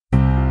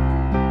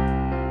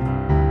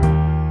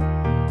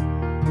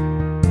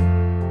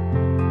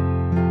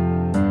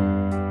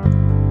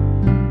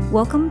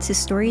Welcome to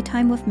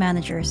Storytime with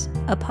Managers,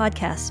 a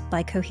podcast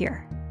by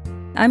Cohere.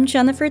 I'm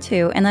Jennifer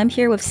Tu, and I'm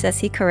here with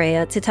Ceci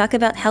Correa to talk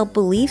about how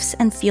beliefs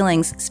and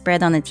feelings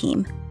spread on a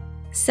team.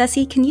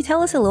 Ceci, can you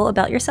tell us a little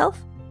about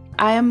yourself?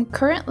 I am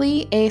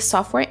currently a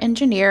software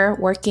engineer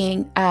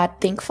working at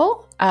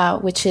Thinkful,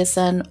 which is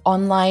an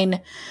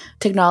online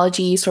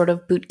technology sort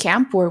of boot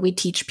camp where we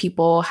teach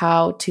people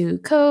how to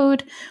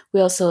code.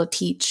 We also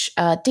teach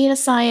data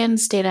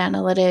science, data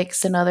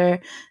analytics, and other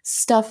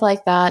stuff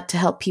like that to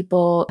help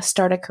people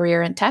start a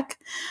career in tech.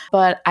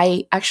 But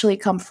I actually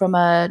come from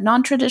a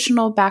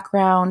non-traditional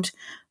background.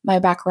 My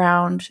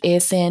background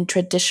is in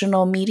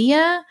traditional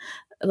media,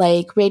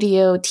 like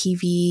radio,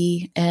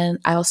 TV, and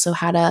I also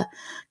had a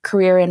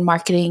career in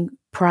marketing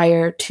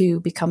prior to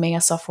becoming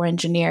a software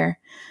engineer.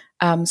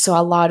 So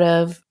a lot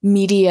of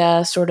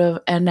media sort of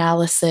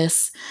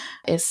analysis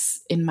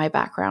is in my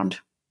background.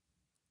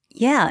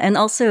 Yeah, and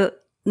also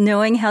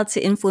knowing how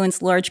to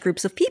influence large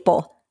groups of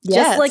people,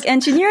 Yes. just like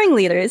engineering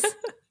leaders.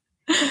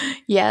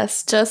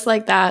 Yes, just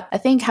like that. I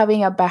think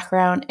having a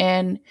background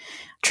in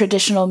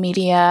traditional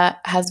media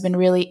has been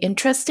really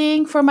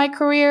interesting for my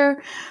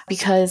career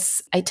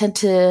because I tend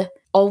to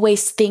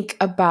always think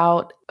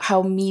about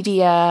how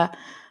media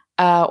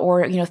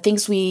or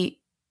things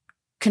we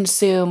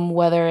consume,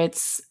 whether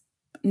it's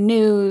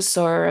news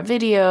or a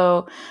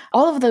video,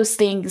 all of those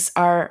things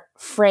are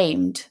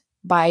framed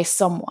by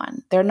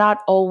someone. They're not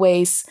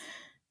always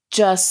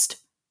just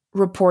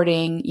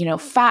reporting,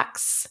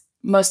 facts.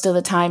 Most of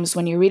the times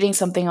when you're reading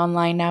something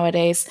online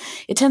nowadays,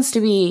 it tends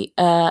to be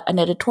an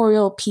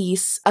editorial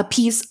piece, a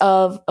piece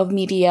of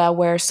media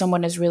where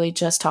someone is really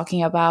just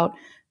talking about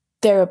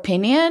their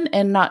opinion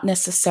and not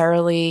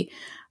necessarily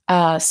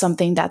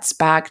something that's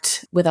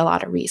backed with a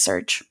lot of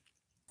research.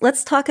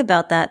 Let's talk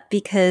about that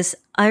because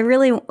I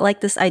really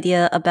like this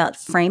idea about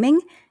framing,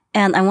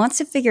 and I want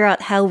to figure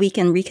out how we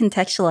can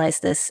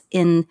recontextualize this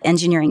in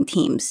engineering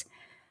teams.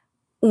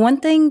 One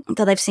thing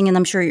that I've seen, and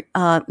I'm sure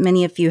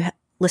many of you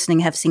listening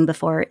have seen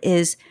before,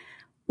 is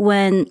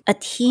when a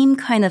team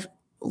kind of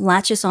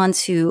latches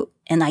onto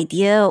an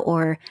idea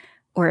or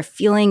a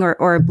feeling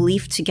or a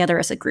belief together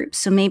as a group.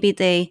 So maybe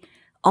they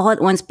all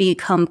at once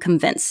become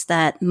convinced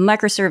that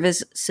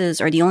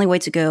microservices are the only way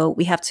to go.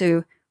 We have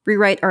to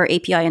rewrite our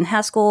API in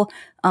Haskell,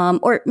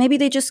 or maybe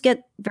they just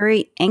get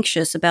very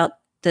anxious about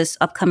this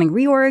upcoming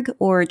reorg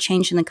or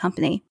change in the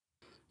company.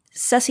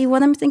 Ceci,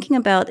 what I'm thinking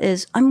about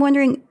is I'm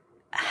wondering,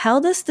 how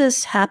does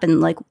this happen?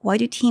 Like, why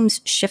do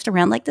teams shift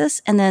around like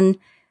this? And then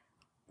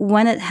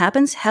when it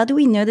happens, how do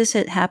we notice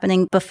it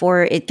happening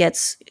before it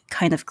gets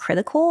kind of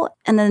critical?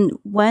 And then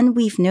when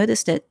we've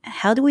noticed it,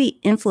 how do we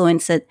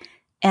influence it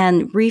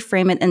and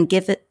reframe it and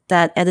give it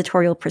that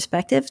editorial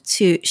perspective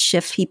to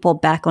shift people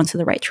back onto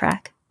the right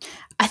track?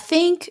 I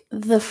think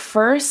the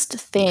first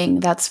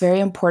thing that's very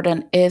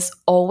important is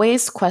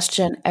always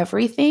question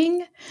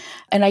everything.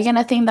 And again,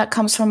 I think that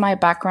comes from my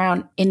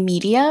background in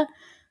media.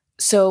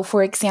 So,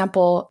 for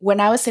example, when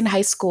I was in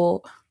high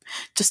school,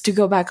 just to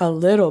go back a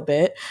little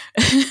bit,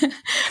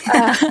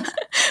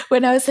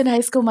 when I was in high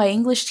school, my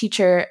English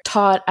teacher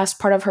taught as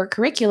part of her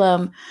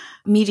curriculum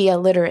media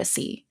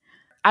literacy.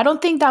 I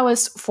don't think that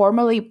was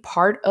formally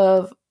part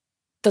of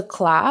the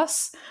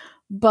class,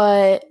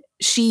 but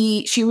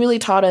she really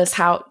taught us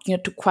how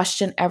to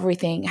question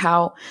everything.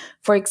 How,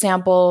 for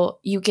example,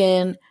 you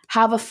can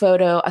have a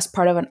photo as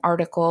part of an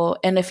article,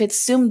 and if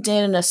it's zoomed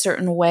in a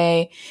certain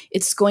way,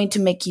 it's going to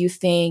make you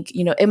think.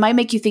 It might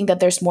make you think that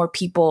there's more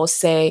people,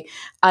 say,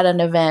 at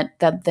an event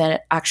than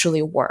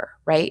actually were.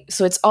 Right.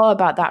 So it's all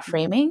about that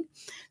framing.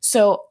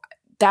 So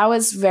that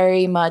was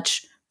very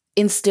much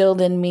instilled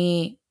in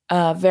me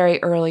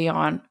very early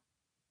on.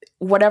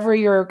 Whatever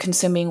you're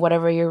consuming,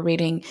 whatever you're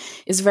reading,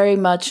 is very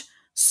much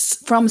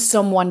from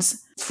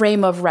someone's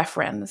frame of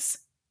reference.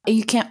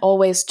 You can't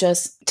always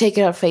just take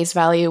it at face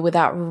value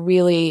without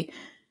really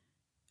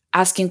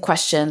asking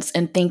questions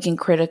and thinking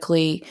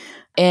critically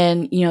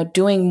and,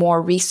 doing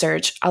more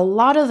research. A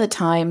lot of the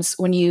times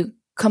when you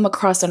come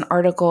across an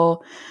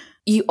article,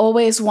 you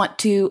always want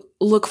to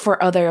look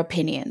for other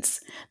opinions.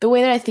 The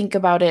way that I think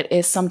about it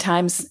is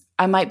sometimes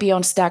I might be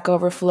on Stack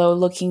Overflow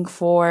looking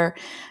for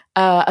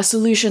a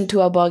solution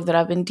to a bug that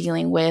I've been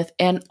dealing with.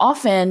 And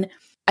often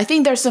I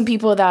think there's some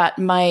people that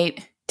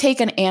might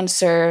take an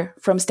answer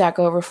from Stack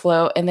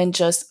Overflow and then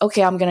just,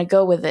 okay, I'm going to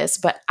go with this.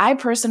 But I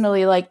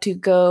personally like to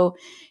go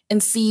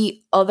and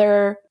see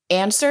other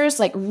answers,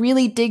 like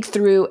really dig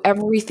through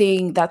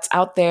everything that's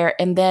out there.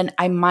 And then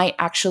I might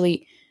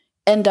actually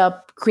end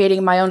up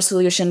creating my own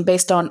solution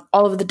based on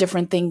all of the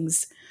different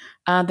things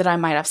that I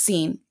might have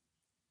seen.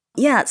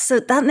 Yeah, so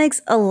that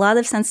makes a lot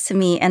of sense to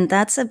me. And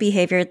that's a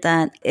behavior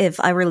that if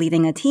I were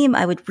leading a team,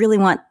 I would really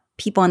want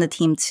people on the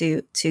team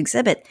to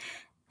exhibit.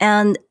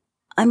 And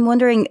I'm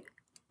wondering,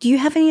 do you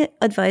have any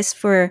advice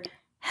for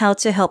how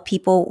to help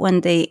people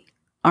when they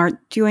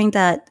aren't doing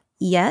that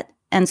yet?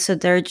 And so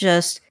they're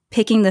just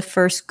picking the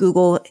first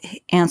Google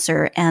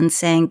answer and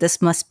saying, this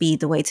must be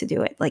the way to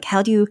do it. Like,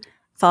 how do you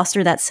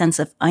foster that sense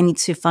of, I need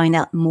to find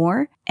out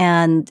more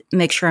and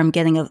make sure I'm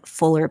getting a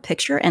fuller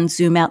picture and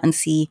zoom out and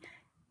see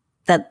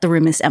that the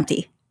room is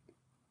empty?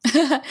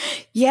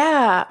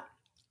 Yeah,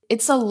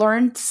 it's a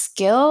learned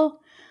skill.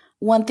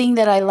 One thing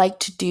that I like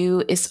to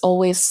do is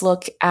always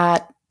look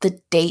at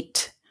the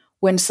date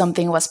when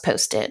something was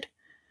posted,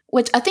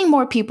 which I think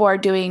more people are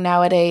doing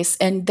nowadays.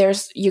 And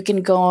you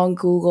can go on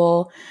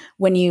Google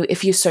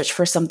if you search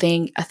for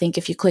something. I think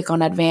if you click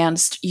on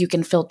advanced, you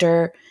can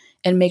filter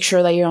and make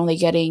sure that you're only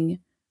getting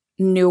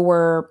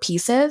newer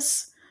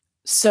pieces.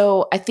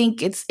 So I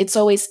think it's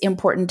always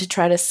important to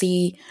try to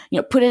see,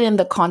 put it in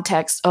the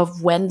context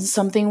of when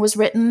something was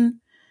written.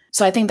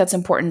 So I think that's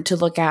important to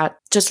look at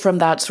just from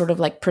that sort of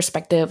like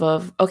perspective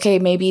of, okay,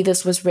 maybe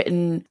this was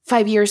written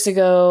 5 years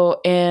ago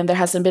and there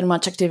hasn't been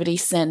much activity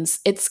since.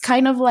 It's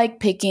kind of like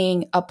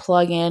picking a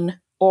plugin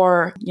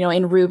or,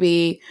 in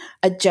Ruby,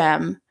 a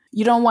gem.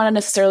 You don't want to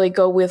necessarily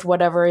go with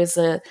whatever is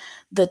the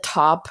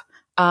top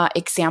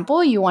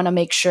example. You want to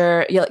make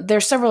sure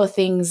there's several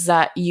things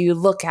that you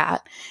look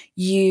at.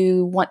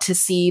 You want to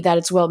see that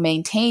it's well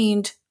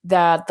maintained,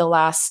 that the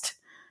last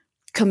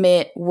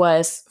commit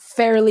was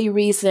fairly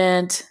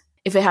recent.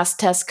 If it has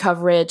test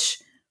coverage,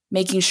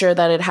 making sure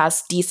that it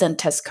has decent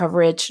test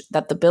coverage,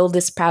 that the build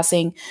is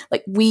passing.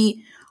 Like,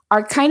 we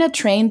are kind of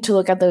trained to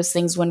look at those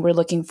things when we're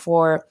looking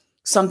for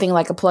something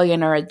like a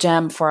plugin or a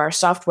gem for our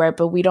software,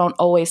 but we don't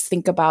always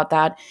think about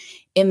that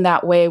in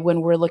that way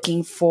when we're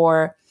looking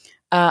for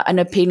an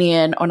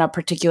opinion on a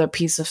particular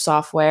piece of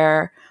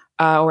software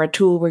or a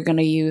tool we're going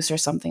to use or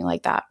something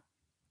like that.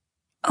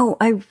 Oh,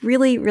 I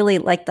really, really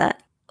like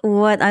that.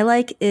 What I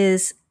like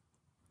is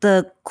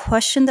the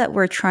question that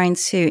we're trying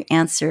to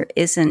answer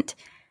isn't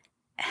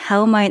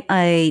how might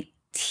I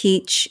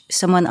teach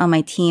someone on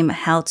my team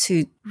how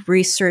to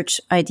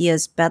research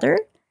ideas better?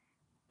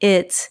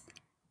 It's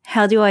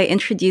how do I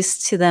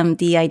introduce to them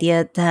the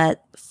idea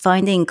that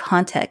finding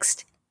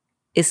context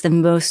is the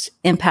most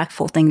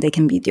impactful thing they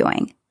can be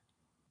doing?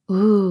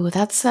 Ooh,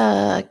 that's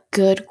a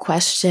good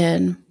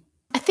question.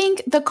 I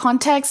think the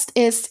context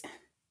is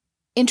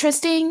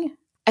interesting.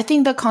 I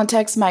think the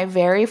context might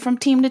vary from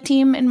team to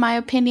team, in my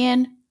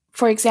opinion.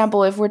 For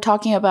example, if we're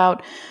talking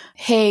about,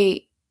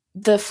 hey,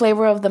 the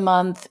flavor of the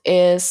month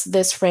is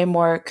this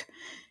framework,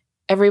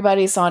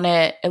 everybody's on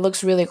it, it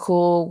looks really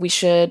cool, we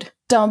should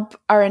dump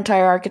our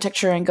entire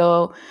architecture and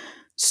go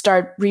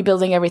start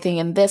rebuilding everything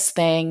in this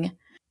thing.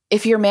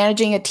 If you're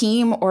managing a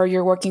team or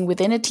you're working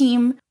within a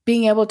team,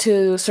 being able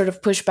to sort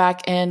of push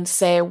back and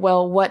say,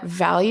 well, what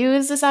value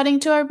is this adding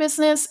to our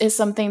business is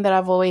something that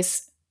I've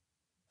always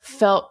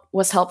felt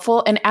was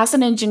helpful. And as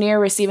an engineer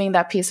receiving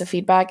that piece of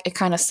feedback, it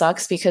kind of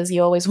sucks because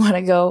you always want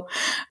to go,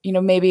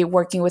 maybe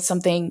working with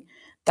something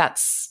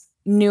that's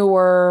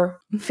newer,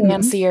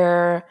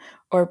 fancier,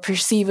 or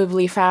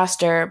perceivably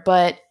faster,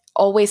 but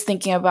always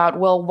thinking about,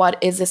 well,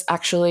 what is this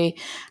actually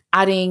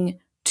adding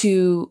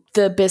to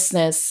the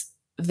business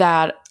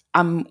that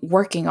I'm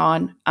working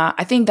on?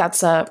 I think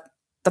that's a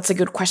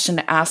good question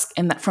to ask,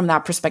 and from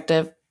that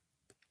perspective.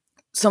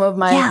 Some of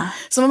my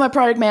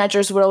product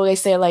managers would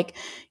always say, like,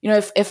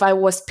 if I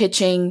was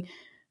pitching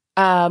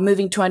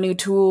moving to a new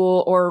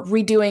tool or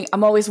redoing,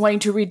 I'm always wanting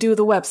to redo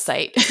the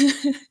website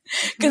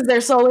because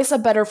there's always a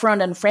better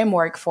front end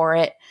framework for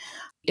it.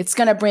 It's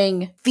going to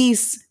bring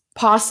these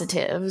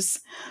positives,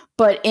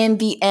 but in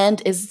the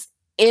end,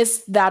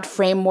 is that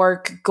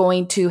framework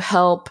going to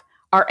help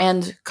our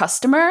end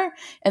customer?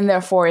 And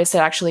therefore, is it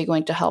actually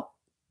going to help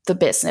the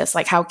business?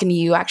 Like, how can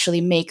you actually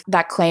make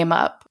that claim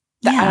up?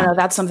 I don't know.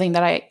 That's something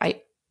that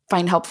I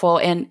find helpful.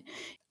 And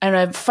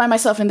I find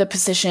myself in the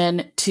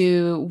position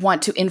to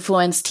want to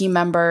influence team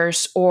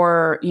members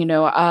or,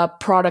 a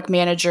product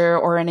manager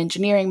or an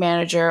engineering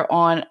manager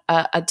on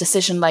a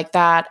decision like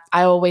that.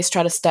 I always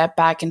try to step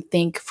back and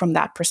think from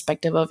that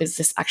perspective of, is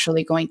this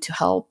actually going to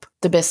help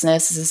the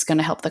business? Is this going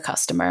to help the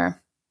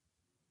customer?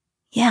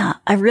 Yeah,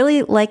 I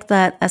really like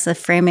that as a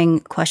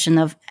framing question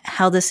of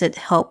how does it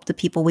help the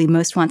people we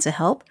most want to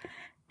help?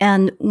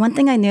 And one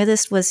thing I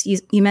noticed was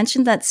you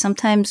mentioned that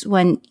sometimes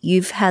when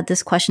you've had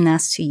this question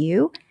asked to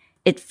you,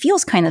 it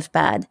feels kind of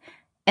bad.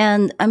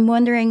 And I'm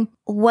wondering,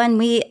 when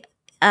we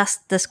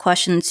ask this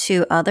question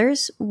to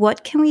others,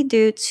 what can we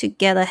do to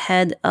get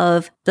ahead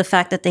of the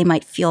fact that they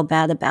might feel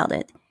bad about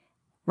it?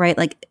 Right?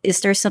 Like, is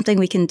there something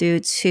we can do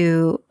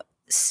to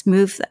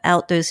smooth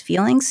out those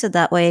feelings so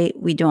that way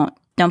we don't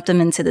dump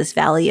them into this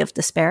valley of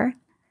despair?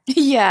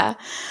 Yeah.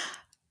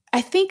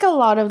 I think a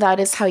lot of that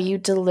is how you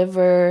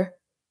deliver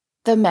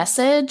the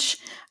message.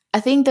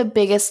 I think the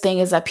biggest thing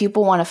is that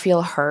people want to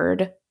feel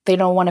heard. They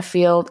don't want to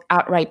feel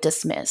outright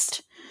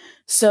dismissed.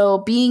 So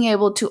being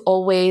able to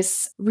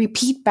always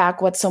repeat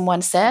back what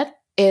someone said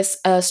is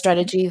a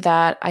strategy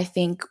that I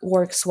think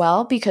works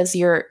well, because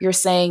you're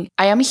saying,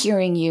 I am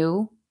hearing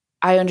you.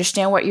 I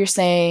understand what you're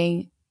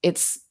saying.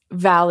 It's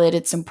valid.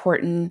 It's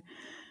important.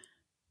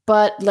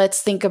 But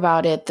let's think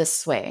about it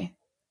this way.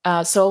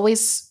 So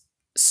always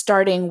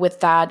starting with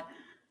that,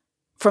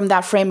 from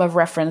that frame of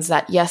reference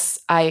that, yes,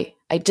 I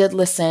did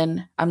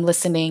listen, I'm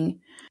listening.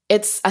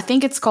 I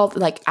think it's called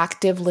like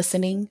active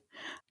listening.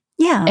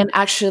 Yeah. And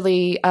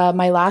actually,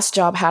 my last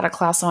job had a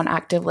class on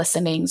active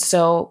listening.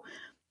 So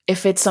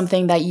if it's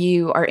something that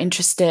you are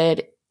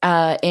interested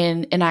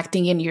in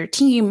enacting in your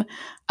team,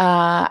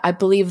 I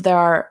believe there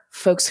are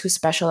folks who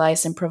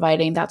specialize in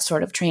providing that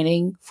sort of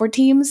training for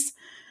teams.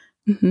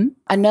 Mm-hmm.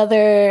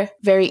 Another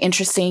very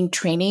interesting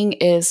training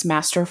is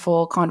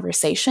Masterful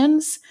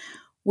Conversations,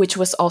 which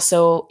was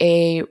also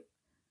a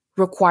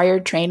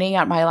required training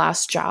at my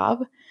last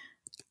job.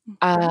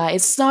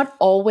 It's not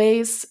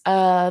always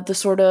the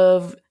sort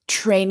of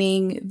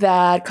training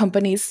that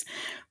companies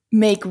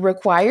make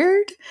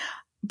required,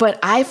 but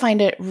I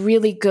find it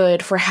really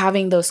good for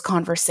having those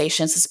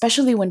conversations,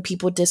 especially when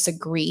people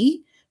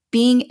disagree,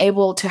 being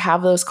able to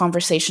have those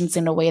conversations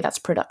in a way that's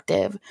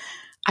productive.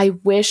 I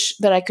wish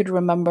that I could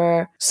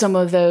remember some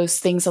of those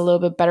things a little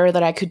bit better,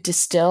 that I could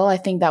distill. I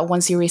think that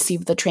once you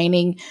receive the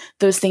training,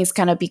 those things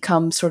kind of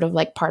become sort of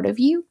like part of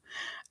you.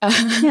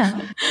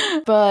 Yeah.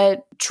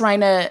 But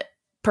trying to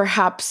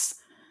perhaps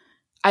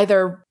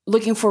either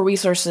looking for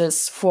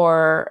resources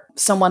for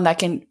someone that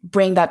can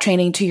bring that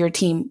training to your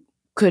team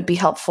could be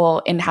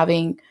helpful in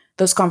having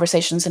those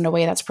conversations in a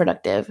way that's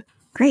productive.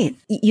 Great.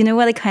 You know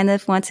what I kind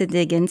of want to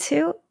dig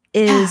into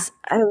is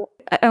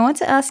I want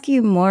to ask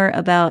you more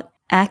about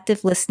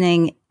active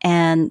listening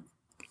and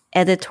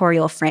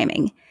editorial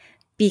framing,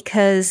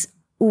 because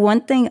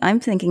one thing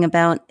I'm thinking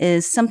about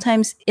is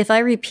sometimes if I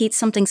repeat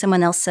something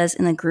someone else says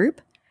in a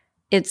group,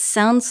 it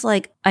sounds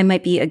like I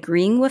might be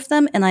agreeing with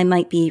them and I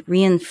might be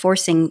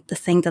reinforcing the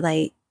thing that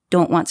I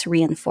don't want to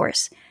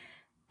reinforce.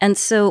 And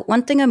so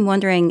one thing I'm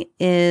wondering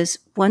is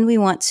when we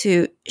want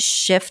to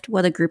shift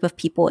what a group of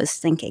people is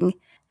thinking,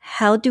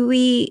 how do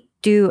we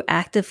do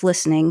active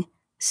listening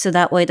so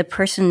that way the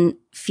person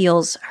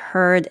feels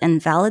heard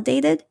and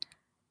validated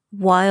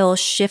while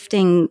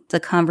shifting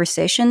the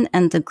conversation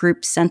and the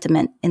group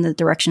sentiment in the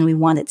direction we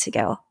want it to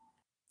go?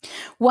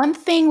 One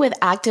thing with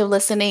active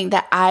listening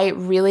that I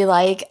really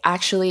like,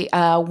 actually,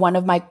 one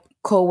of my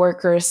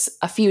coworkers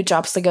a few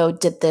jobs ago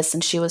did this,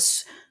 and she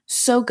was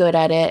so good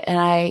at it. And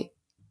I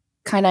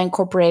kind of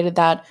incorporated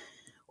that,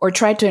 or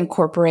tried to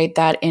incorporate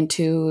that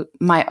into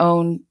my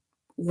own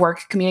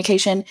work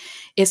communication,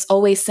 is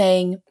always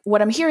saying,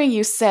 what I'm hearing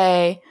you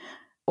say,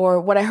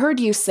 or what I heard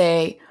you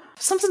say.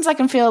 Sometimes I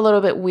can feel a little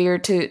bit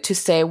weird to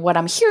say what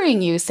I'm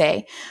hearing you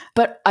say.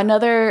 But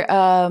another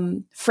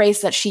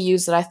phrase that she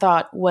used that I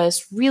thought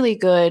was really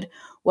good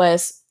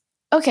was,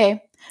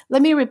 okay,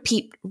 let me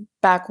repeat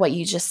back what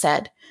you just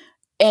said.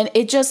 And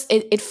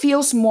it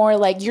feels more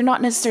like you're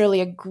not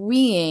necessarily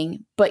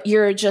agreeing, but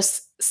you're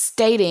just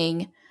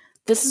stating,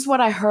 this is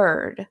what I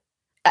heard.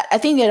 I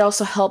think it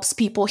also helps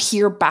people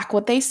hear back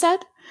what they said.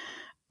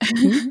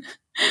 Mm-hmm.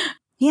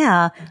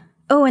 Yeah.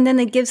 Oh, and then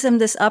it gives them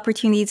this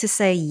opportunity to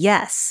say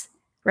yes,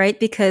 right?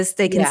 Because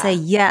they can say,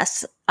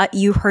 yes,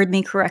 you heard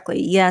me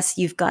correctly. Yes,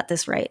 you've got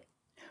this right.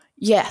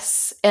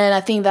 Yes. And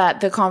I think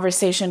that the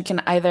conversation can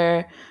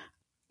either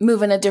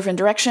move in a different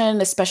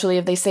direction, especially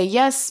if they say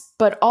yes,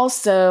 but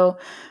also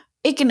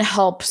it can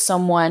help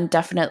someone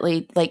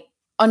definitely like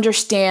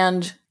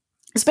understand,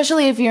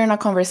 especially if you're in a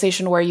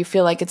conversation where you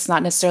feel like it's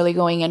not necessarily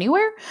going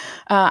anywhere.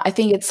 I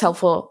think it's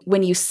helpful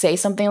when you say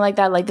something like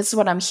that, like, this is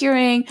what I'm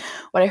hearing,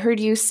 what I heard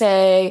you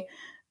say.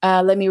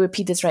 Let me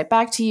repeat this right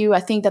back to you. I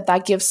think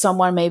that gives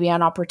someone maybe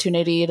an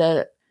opportunity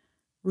to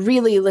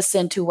really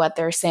listen to what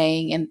they're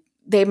saying. And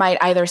they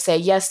might either say,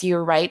 yes,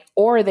 you're right,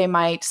 or they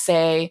might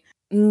say,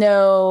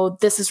 no,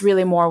 this is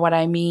really more what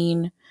I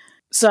mean.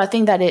 So I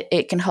think that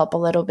it can help a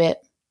little bit.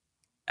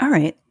 All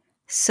right.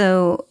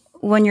 So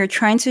when you're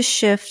trying to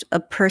shift a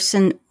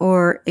person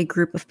or a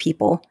group of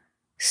people,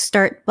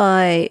 start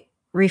by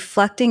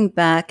reflecting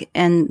back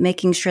and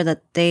making sure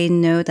that they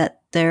know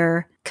that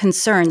their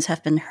concerns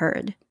have been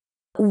heard.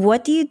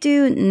 What do you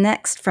do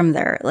next from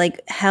there?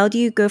 Like, how do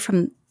you go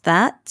from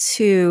that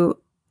to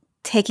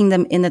taking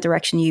them in the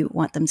direction you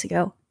want them to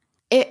go?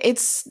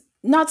 It's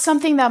not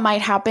something that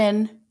might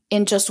happen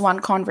in just one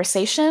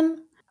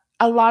conversation.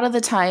 A lot of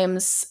the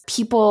times,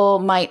 people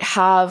might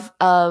have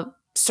a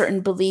certain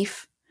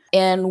belief,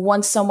 and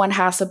once someone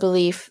has a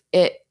belief,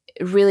 it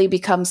really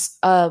becomes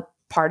a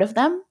part of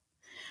them.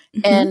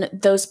 Mm-hmm. And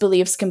those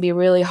beliefs can be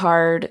really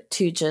hard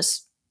to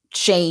just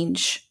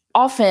change.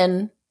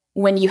 Often,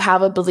 when you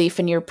have a belief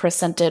and you're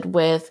presented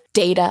with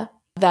data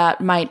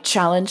that might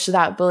challenge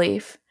that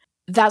belief,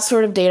 that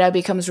sort of data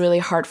becomes really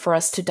hard for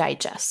us to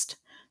digest.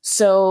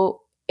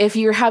 So if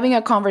you're having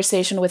a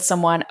conversation with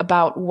someone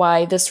about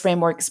why this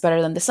framework is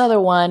better than this other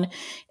one,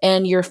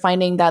 and you're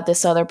finding that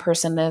this other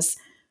person is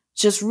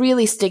just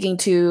really sticking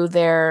to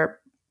their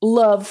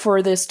love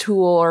for this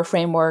tool or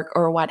framework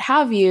or what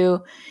have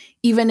you,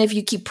 even if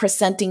you keep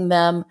presenting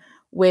them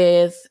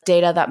with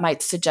data that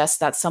might suggest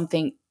that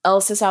something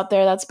else is out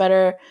there that's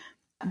better,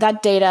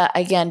 that data,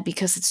 again,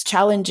 because it's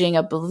challenging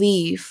a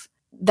belief,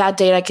 that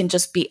data can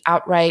just be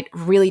outright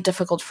really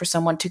difficult for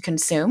someone to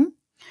consume.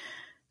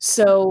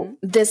 So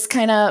this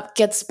kind of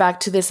gets back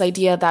to this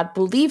idea that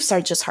beliefs are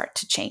just hard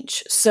to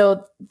change.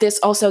 So this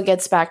also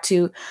gets back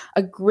to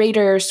a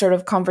greater sort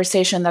of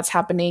conversation that's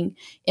happening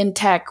in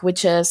tech,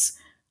 which is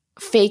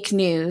fake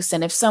news.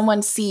 And if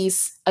someone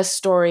sees a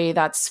story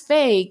that's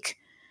fake,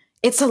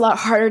 it's a lot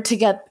harder to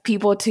get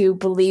people to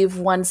believe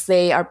once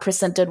they are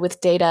presented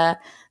with data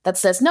that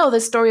says, no,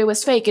 this story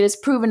was fake. It is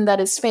proven that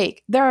it's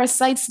fake. There are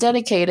sites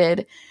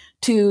dedicated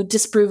to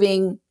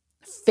disproving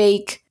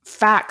fake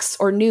facts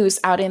or news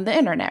out in the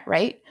internet,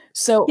 right?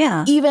 So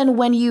Yeah. even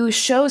when you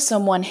show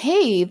someone,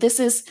 hey, this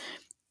is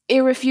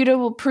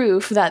irrefutable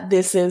proof that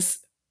this is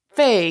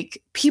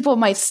fake, people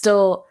might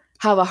still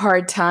have a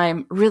hard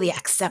time really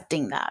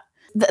accepting that.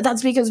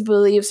 That's because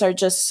beliefs are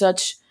just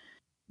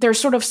they're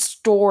sort of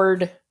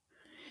stored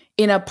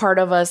in a part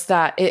of us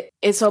that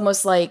it's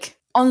almost like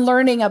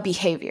unlearning a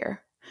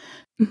behavior.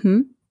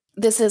 Mm-hmm.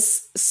 This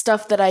is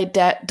stuff that I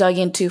dug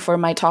into for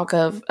my talk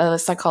of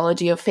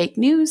psychology of fake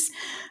news.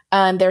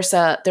 And there's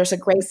a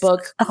great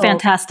book. A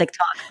fantastic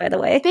talk, by the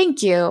way.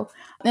 Thank you.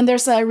 And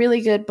there's a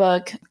really good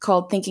book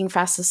called Thinking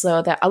Fast and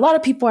Slow that a lot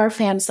of people are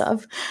fans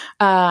of.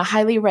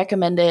 Highly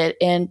recommend it.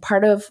 And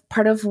part of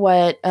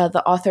what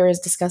the author is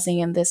discussing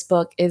in this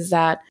book is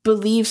that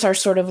beliefs are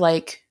sort of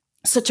like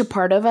such a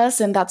part of us,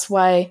 and that's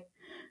why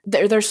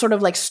they're sort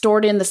of like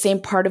stored in the same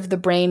part of the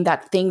brain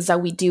that things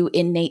that we do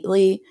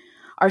innately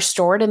are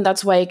stored. And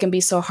that's why it can be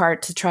so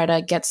hard to try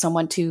to get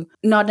someone to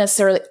not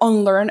necessarily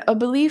unlearn a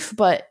belief,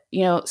 but,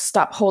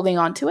 stop holding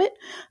on to it.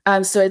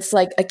 So it's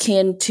like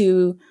akin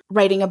to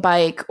riding a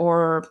bike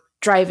or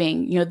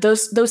driving,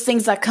 those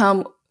things that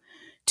come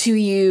to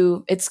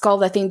you. It's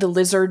called, I think, the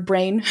lizard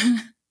brain.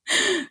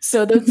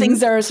 So those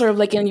things that are sort of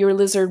like in your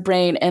lizard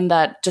brain and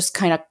that just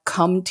kind of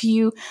come to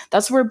you,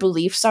 that's where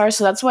beliefs are.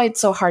 So that's why it's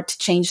so hard to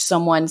change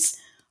someone's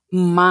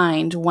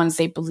mind once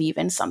they believe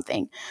in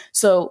something.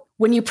 So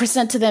when you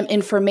present to them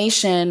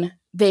information,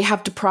 they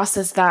have to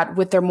process that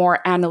with their more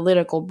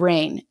analytical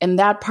brain. And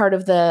that part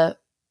of the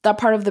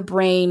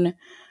brain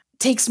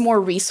takes more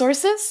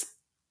resources.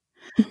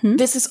 Mm-hmm.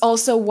 This is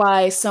also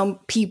why some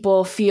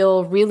people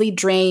feel really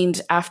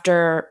drained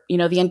after,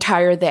 the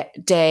entire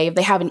day if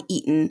they haven't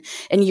eaten,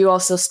 and you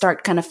also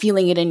start kind of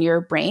feeling it in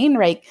your brain,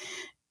 right?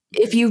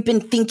 If you've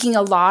been thinking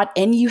a lot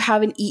and you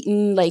haven't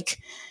eaten, like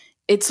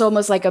it's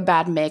almost like a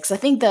bad mix. I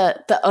think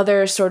the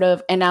other sort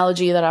of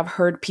analogy that I've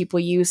heard people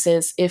use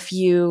is if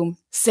you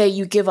say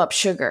you give up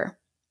sugar,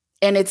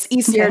 and it's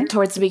easier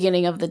towards the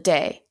beginning of the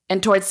day.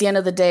 And towards the end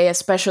of the day,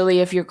 especially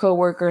if your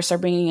coworkers are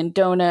bringing in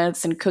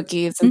donuts and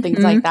cookies and things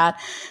like that.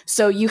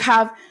 So you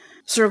have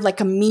sort of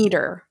like a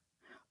meter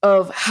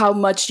of how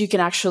much you can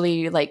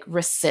actually like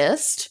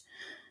resist.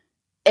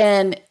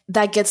 And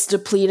that gets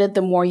depleted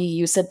the more you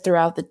use it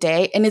throughout the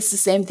day. And it's the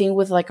same thing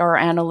with like our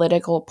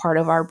analytical part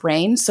of our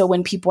brain. So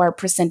when people are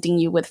presenting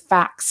you with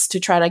facts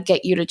to try to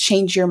get you to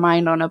change your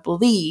mind on a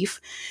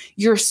belief,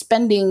 you're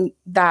spending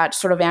that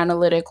sort of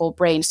analytical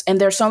brain.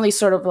 And there's only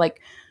sort of like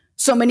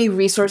so many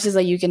resources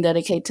that you can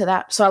dedicate to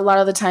that. So a lot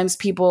of the times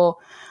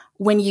people,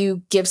 when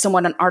you give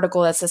someone an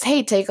article that says,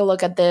 hey, take a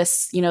look at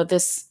this,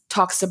 this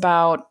talks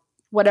about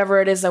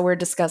whatever it is that we're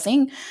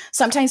discussing,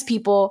 sometimes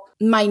people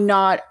might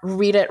not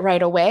read it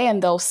right away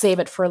and they'll save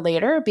it for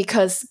later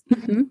because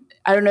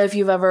I don't know if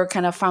you've ever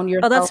kind of found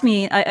yourself. Oh, that's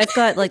me. I've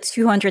got like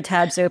 200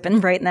 tabs open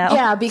right now.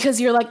 Yeah,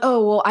 because you're like,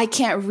 oh, well, I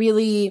can't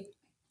really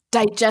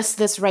digest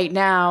this right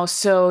now,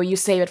 so you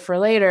save it for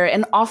later.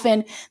 And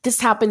often this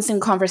happens in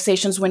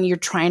conversations when you're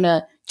trying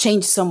to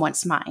change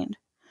someone's mind.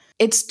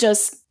 It's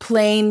just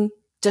plain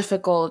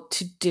difficult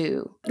to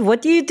do.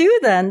 What do you do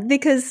then?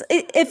 Because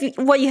if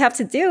what you have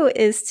to do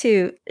is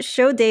to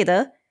show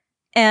data,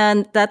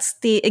 and that's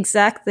the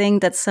exact thing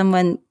that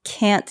someone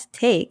can't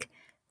take,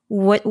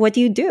 what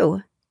do you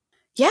do?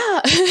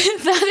 Yeah,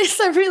 that is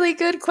a really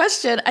good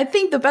question. I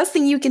think the best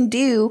thing you can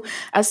do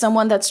as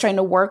someone that's trying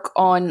to work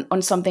on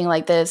something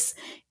like this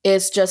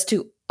is just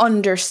to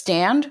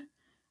understand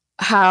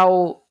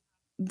how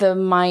the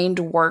mind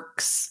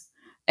works.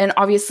 And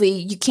obviously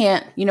you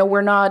can't,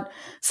 we're not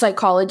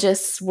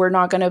psychologists, we're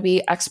not going to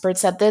be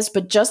experts at this,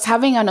 but just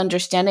having an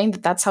understanding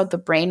that that's how the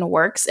brain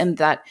works and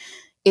that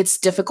it's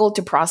difficult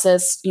to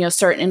process,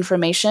 certain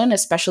information,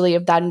 especially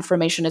if that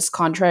information is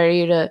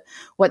contrary to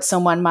what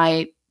someone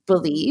might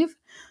believe.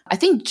 I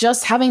think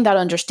just having that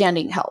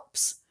understanding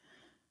helps.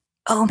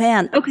 Oh,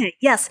 man. Okay.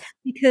 Yes.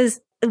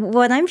 Because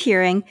what I'm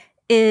hearing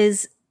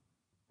is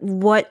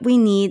what we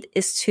need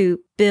is to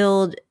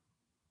build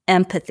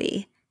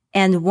empathy.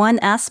 And one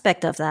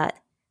aspect of that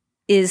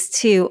is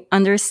to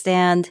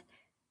understand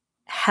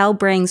how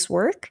brains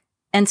work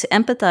and to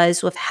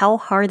empathize with how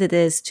hard it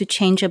is to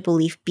change a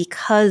belief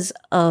because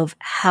of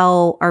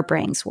how our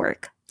brains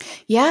work.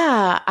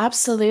 Yeah,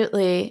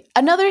 absolutely.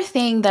 Another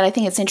thing that I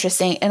think is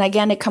interesting, and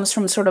again, it comes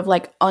from sort of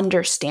like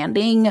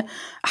understanding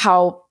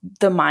how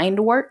the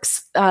mind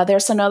works.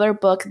 There's another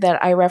book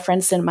that I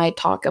referenced in my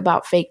talk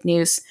about fake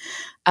news.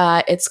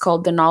 It's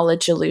called The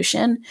Knowledge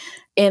Illusion.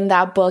 In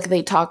that book,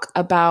 they talk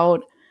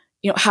about,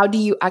 how do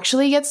you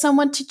actually get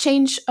someone to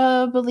change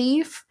a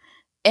belief?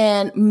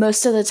 And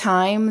most of the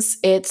times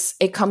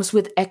it comes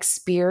with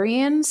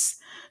experience.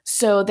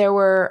 So there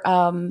were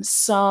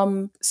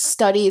some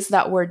studies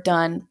that were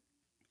done.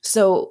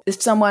 So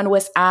if someone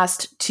was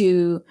asked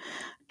to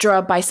draw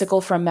a bicycle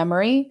from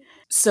memory,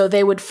 so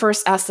they would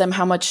first ask them,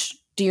 how much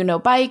do you know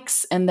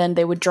bikes? And then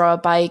they would draw a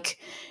bike.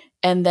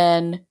 And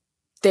then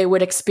they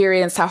would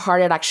experience how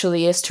hard it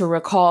actually is to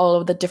recall all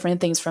of the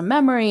different things from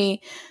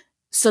memory.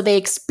 So they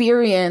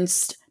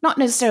experienced not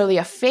necessarily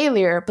a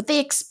failure, but they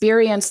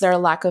experienced their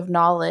lack of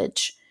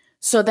knowledge.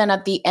 So then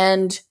at the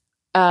end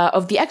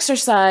of the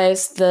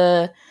exercise,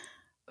 the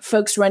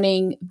folks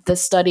running the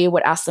study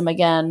would ask them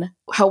again,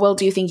 how well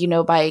do you think you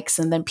know bikes?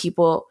 And then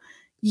people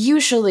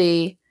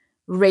usually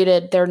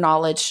rated their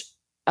knowledge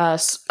a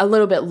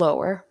little bit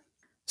lower.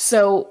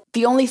 So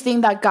the only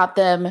thing that got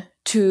them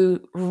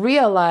to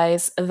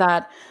realize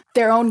that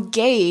their own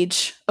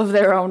gauge of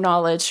their own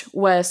knowledge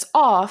was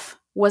off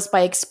was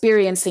by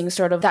experiencing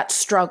sort of that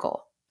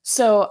struggle.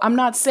 So I'm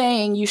not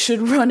saying you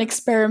should run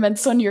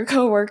experiments on your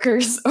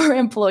coworkers or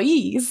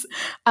employees,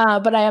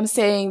 but I am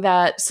saying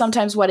that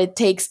sometimes what it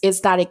takes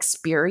is that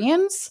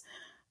experience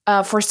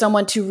for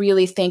someone to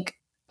really think,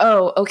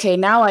 oh, okay,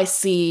 now I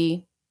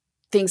see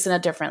things in a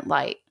different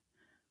light.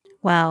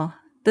 Wow,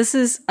 this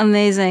is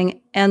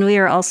amazing. And we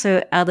are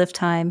also out of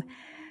time.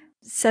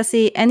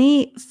 Ceci,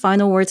 any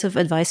final words of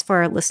advice for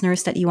our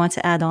listeners that you want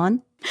to add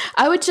on?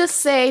 I would just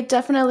say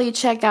definitely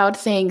check out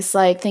things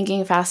like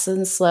Thinking Fast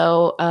and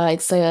Slow.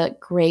 It's a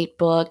great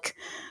book.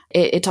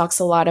 It talks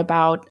a lot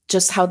about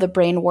just how the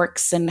brain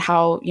works and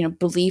how,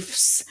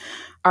 beliefs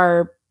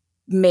are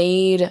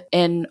made.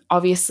 And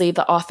obviously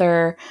the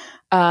author,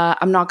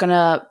 I'm not going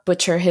to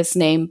butcher his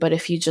name, but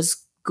if you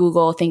just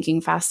Google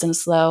Thinking Fast and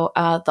Slow,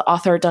 the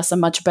author does a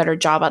much better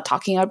job at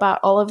talking about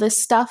all of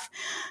this stuff.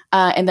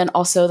 And then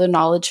also The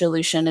Knowledge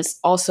Illusion is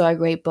also a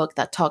great book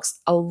that talks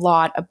a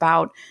lot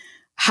about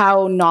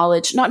how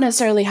knowledge, not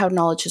necessarily how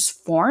knowledge is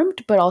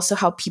formed, but also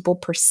how people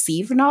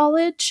perceive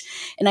knowledge.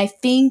 And I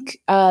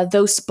think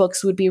those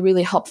books would be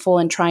really helpful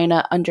in trying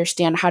to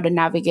understand how to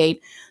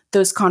navigate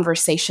those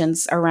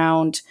conversations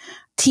around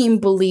team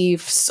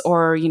beliefs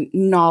or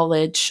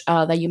knowledge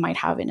that you might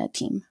have in a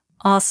team.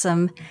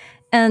 Awesome.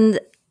 And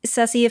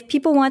Ceci, if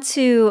people want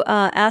to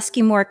ask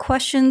you more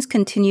questions,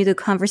 continue the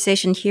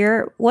conversation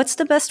here, what's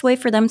the best way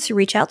for them to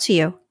reach out to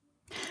you?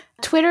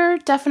 Twitter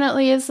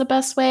definitely is the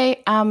best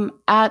way.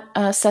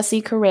 At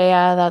Ceci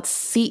Correa, that's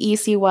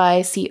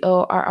CECYCORREA.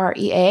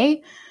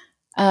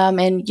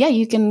 And yeah,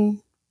 you can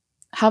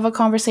have a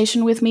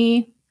conversation with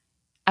me.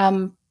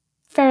 I'm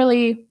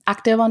fairly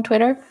active on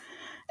Twitter,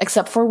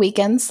 except for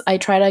weekends. I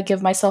try to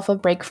give myself a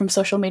break from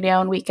social media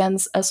on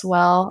weekends as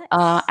well,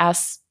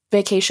 as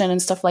vacation and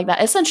stuff like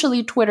that.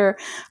 Essentially, Twitter,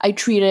 I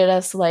treat it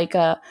as like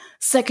a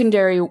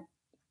secondary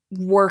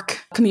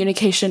work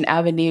communication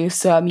avenue.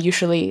 So I'm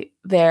usually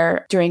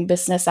there during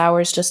business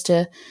hours just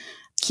to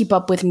keep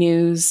up with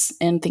news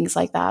and things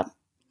like that.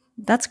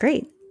 That's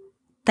great.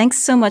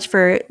 Thanks so much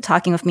for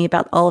talking with me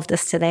about all of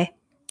this today.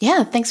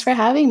 Yeah, thanks for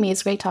having me.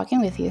 It's great talking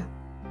with you.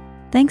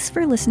 Thanks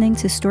for listening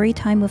to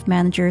Storytime with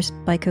Managers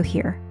by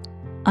Cohere.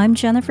 I'm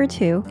Jennifer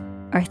Tu.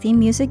 Our theme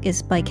music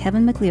is by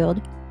Kevin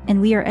MacLeod,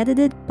 and we are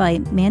edited by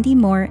Mandy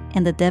Moore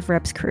and the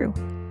DevReps crew.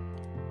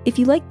 If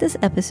you liked this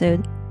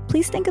episode,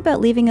 please think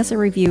about leaving us a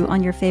review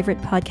on your favorite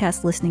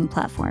podcast listening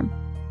platform.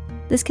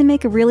 This can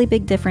make a really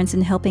big difference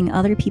in helping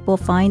other people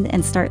find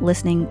and start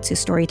listening to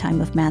Storytime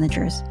with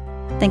Managers.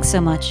 Thanks so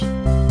much.